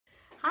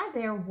Hi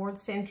there, Ward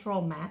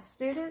Central math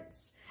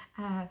students.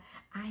 I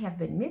have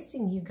been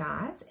missing you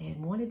guys and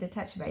wanted to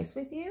touch base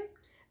with you.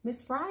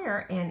 Miss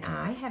Fryer and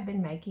I have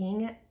been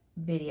making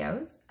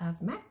videos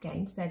of math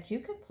games that you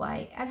could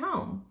play at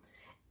home.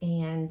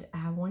 And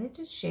I wanted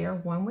to share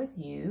one with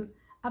you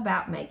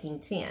about making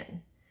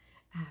 10.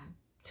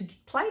 To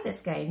play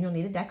this game, you'll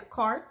need a deck of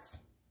cards.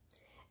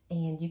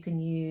 And you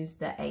can use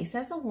the ace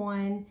as a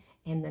 1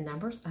 and the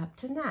numbers up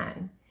to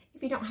 9.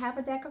 If you don't have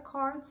a deck of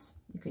cards,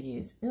 you could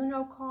use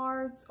Uno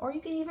cards, or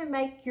you can even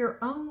make your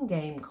own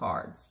game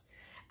cards.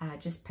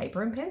 Just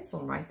paper and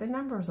pencil and write the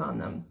numbers on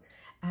them.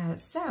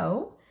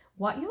 So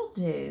what you'll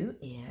do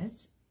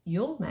is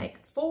you'll make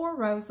 4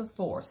 rows of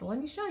 4. So let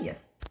me show you.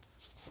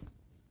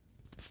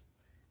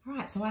 All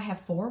right, so I have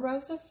 4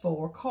 rows of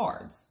 4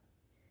 cards.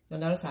 You'll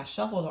notice I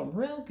shuffled them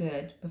real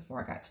good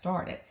before I got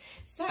started.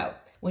 So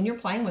when you're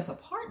playing with a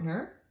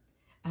partner,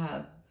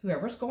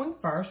 whoever's going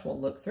first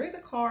will look through the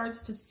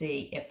cards to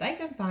see if they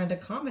can find a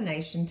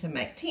combination to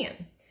make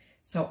 10.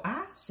 So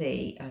I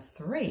see a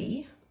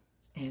 3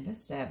 and a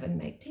 7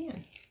 make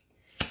 10.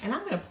 And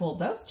I'm going to pull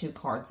those 2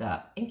 cards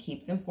up and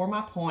keep them for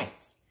my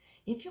points.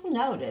 If you'll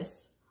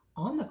notice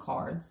on the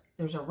cards,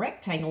 there's a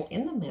rectangle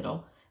in the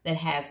middle that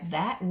has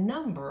that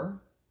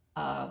number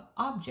of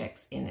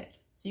objects in it.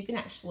 So you can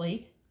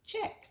actually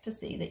check to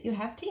see that you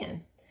have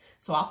 10.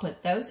 So I'll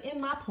put those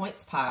in my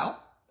points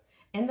pile.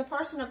 And the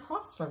person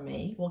across from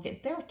me will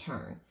get their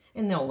turn.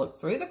 And they'll look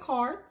through the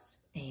cards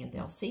and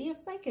they'll see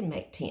if they can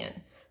make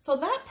 10. So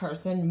that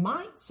person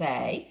might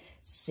say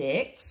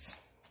 6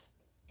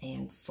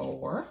 and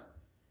 4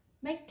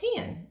 make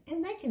 10.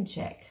 And they can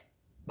check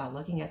by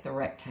looking at the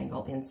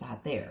rectangle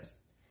inside theirs.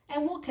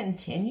 And we'll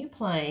continue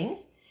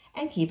playing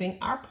and keeping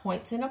our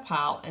points in a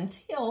pile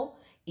until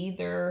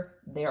either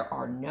there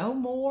are no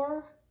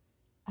more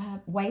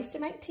ways to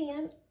make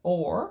 10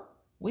 or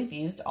we've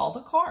used all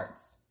the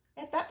cards.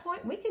 At that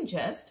point, we can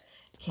just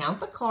count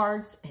the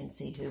cards and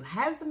see who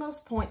has the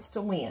most points to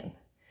win.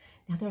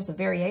 Now, there's a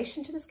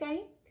variation to this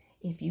game.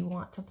 If you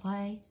want to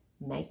play,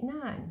 make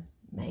 9,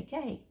 make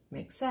 8,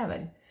 make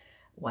 7,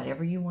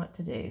 whatever you want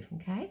to do,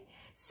 okay?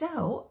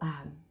 So,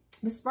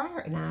 Miss Fryer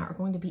and I are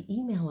going to be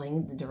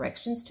emailing the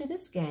directions to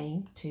this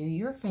game to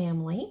your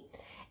family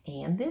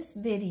and this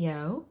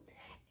video.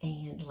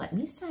 And let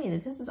me say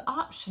that this is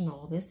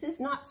optional. This is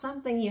not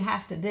something you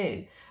have to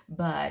do,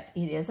 but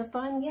it is a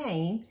fun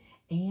game.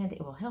 And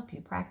it will help you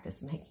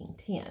practice making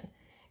 10.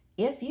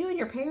 If you and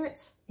your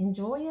parents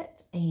enjoy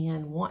it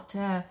and want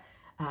to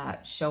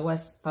show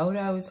us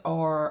photos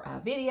or a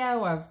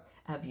video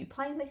of you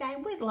playing the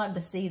game, we'd love to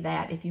see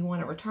that if you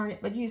want to return it,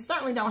 but you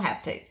certainly don't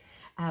have to.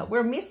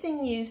 We're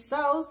missing you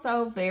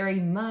so very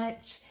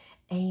much.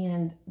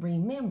 And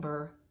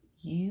remember,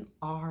 you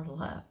are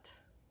loved.